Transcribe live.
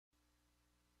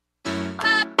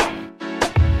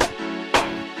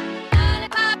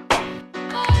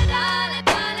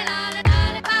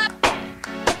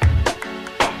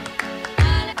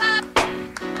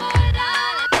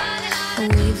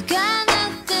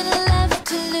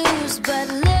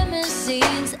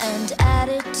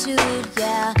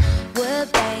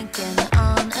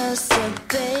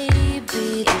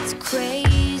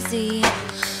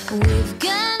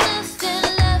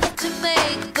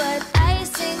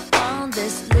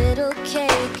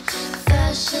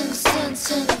Fashion sense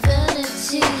and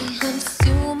vanity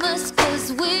consume us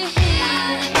 'cause we're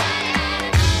here.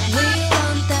 We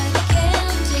want that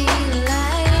candy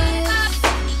life.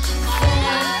 For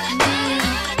me,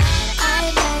 I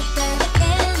like that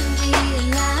candy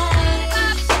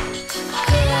life.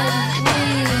 Can we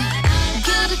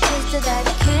get a taste of that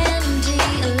candy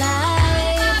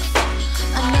life?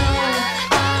 I know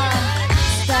our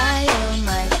style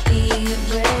might be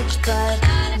rich, but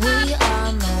we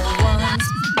are no one's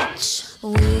bitch.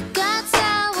 We got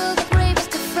sour grapes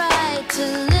to fry to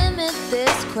limit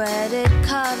this credit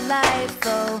card life.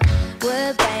 Oh,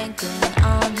 we're banking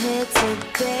on hits, so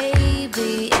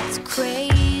baby, it's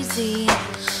crazy.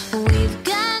 We've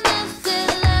got nothing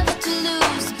left to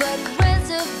lose but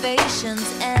reservations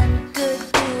and good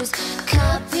news.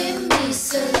 Copy me,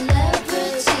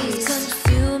 celebrities,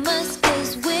 consume us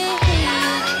 'cause we're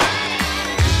here.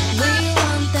 We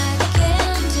want that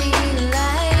candy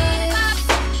life.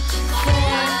 For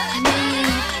me,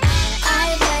 I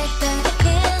like that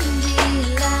candy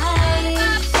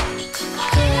life.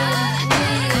 Can we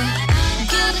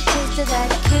get a taste of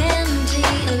that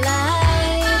candy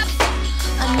life?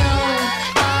 I know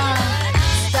our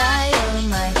style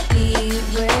might be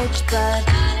rich, but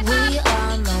we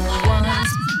are no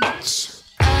one's bitch.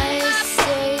 I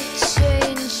say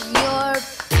change your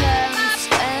pants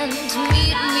and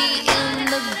meet me in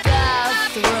the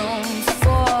bathroom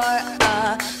for a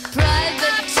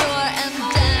private tour and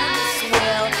dance.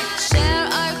 We'll share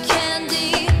our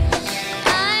candy.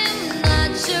 I'm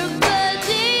not your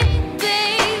buddy,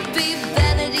 baby.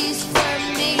 Vanity's for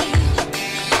me.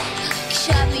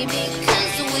 Copy me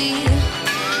 'cause we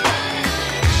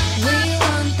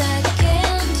want that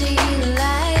candy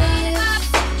life.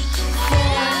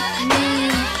 For me,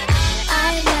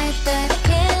 I like that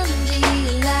candy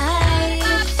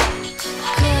life.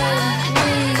 Can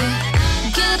we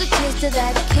get a taste of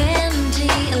that candy?